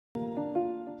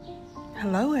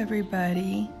Hello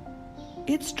everybody,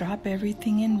 it's Drop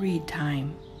Everything and Read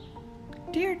time.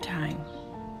 D.E.A.R time.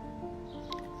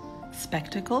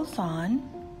 Spectacles on,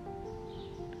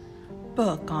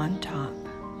 book on top.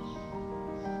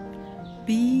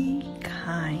 Be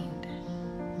Kind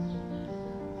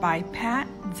by Pat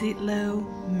Zitlow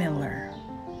Miller.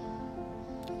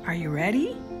 Are you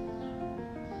ready?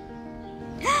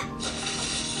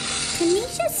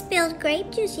 Tanisha spilled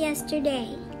grape juice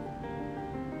yesterday.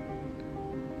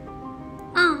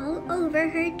 All over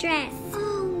her dress.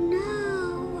 Oh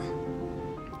no!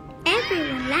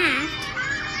 Everyone laughed.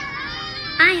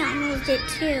 I almost did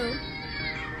too.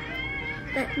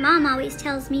 But Mom always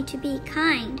tells me to be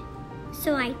kind,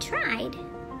 so I tried.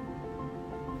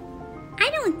 I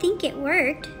don't think it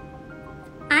worked.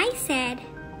 I said,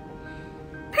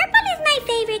 "Purple is my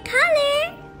favorite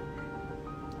color."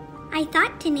 I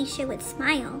thought Tanisha would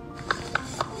smile,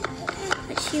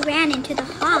 but she ran into the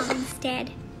hall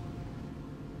instead.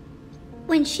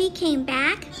 When she came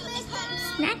back,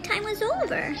 snack time was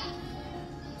over.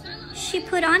 She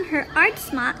put on her art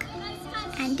smock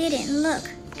and didn't look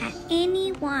at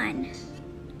anyone.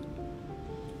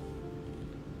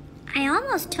 I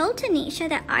almost told Tanisha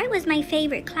that art was my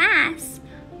favorite class,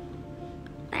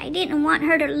 but I didn't want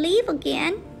her to leave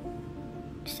again.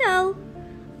 So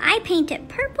I painted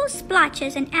purple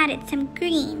splotches and added some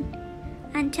green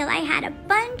until I had a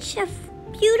bunch of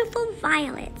beautiful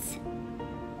violets.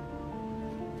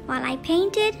 While I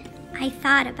painted, I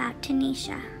thought about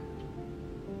Tanisha.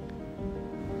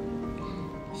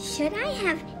 Should I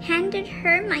have handed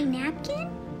her my napkin?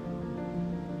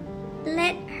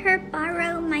 Let her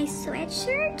borrow my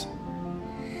sweatshirt?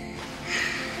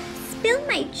 Spill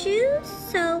my juice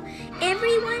so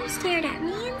everyone stared at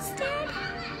me instead?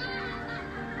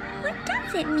 What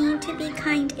does it mean to be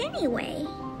kind anyway?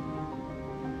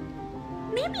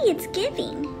 Maybe it's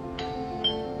giving.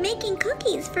 Making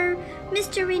cookies for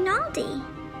Mr. Rinaldi,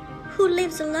 who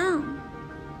lives alone.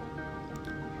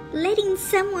 Letting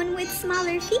someone with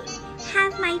smaller feet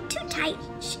have my too tight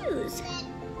shoes.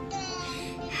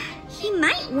 He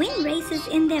might win races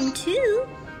in them too.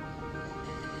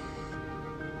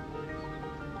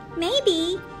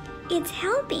 Maybe it's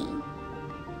helping.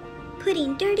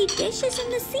 Putting dirty dishes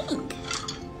in the sink.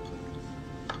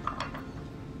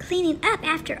 Cleaning up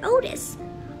after Otis,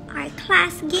 our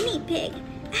class guinea pig.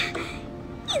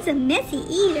 He's a messy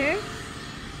eater.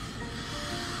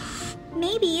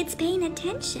 Maybe it's paying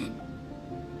attention.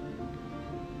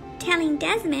 Telling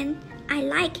Desmond I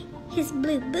like his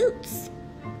blue boots.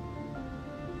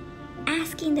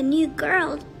 Asking the new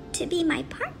girl to be my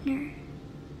partner.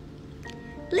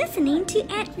 Listening to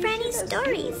Aunt Franny's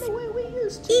stories,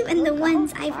 even the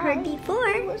ones I've heard before.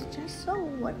 It was just so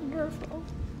wonderful.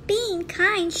 Being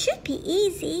kind should be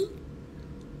easy,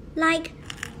 like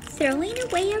throwing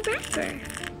away a wrapper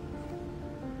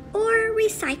or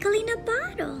recycling a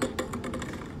bottle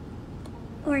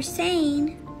or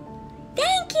saying,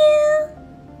 "Thank you,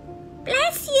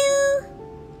 bless you."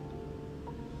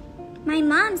 My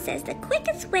mom says the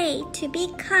quickest way to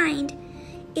be kind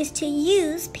is to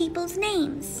use people's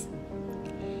names.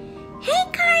 "Hey,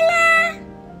 Carla!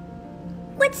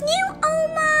 What's new,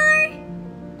 Omar?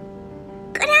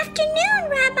 Good afternoon,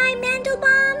 Rabbi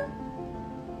Mandelbaum."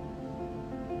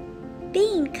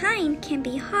 Being kind can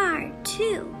be hard,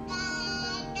 too.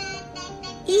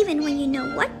 Even when you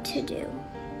know what to do.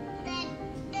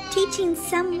 Teaching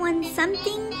someone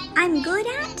something I'm good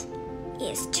at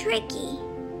is tricky,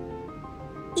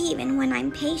 even when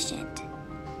I'm patient.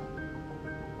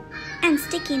 And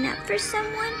sticking up for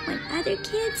someone when other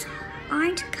kids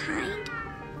aren't kind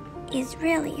is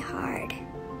really hard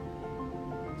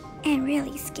and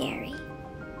really scary.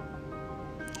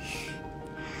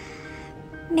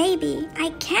 Maybe I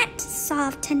can't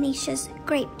solve Tanisha's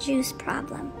grape juice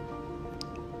problem.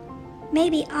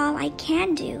 Maybe all I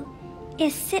can do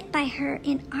is sit by her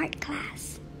in art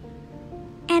class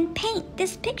and paint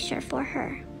this picture for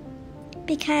her,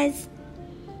 because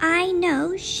I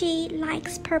know she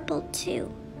likes purple too.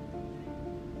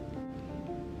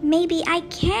 Maybe I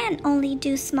can only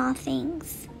do small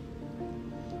things,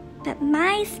 but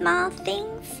my small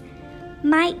things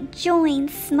might join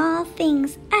small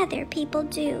things other people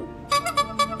do,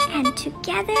 and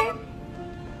together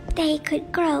they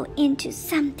could grow into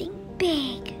something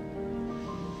big.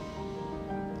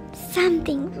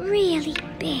 Something really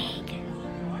big.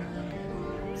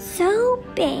 So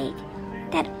big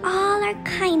that all our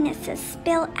kindnesses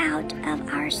spill out of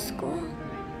our school.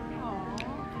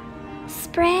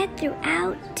 Spread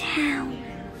throughout town.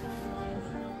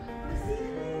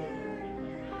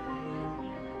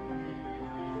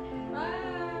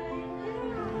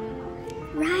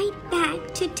 Right back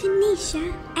to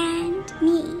Tanisha and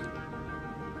me,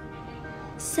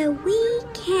 so we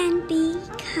can be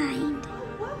kind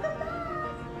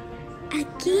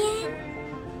again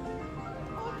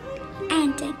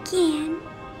and again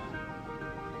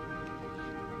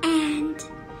and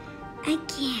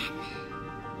again.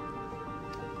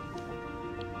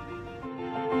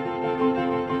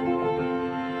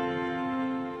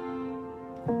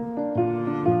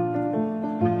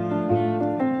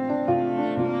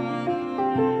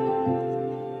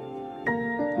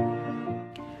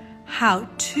 How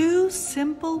 2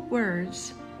 simple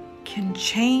words can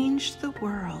change the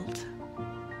world.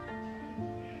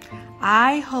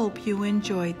 I hope you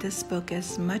enjoyed this book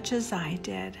as much as I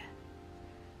did.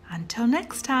 Until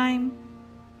next time,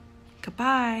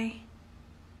 goodbye.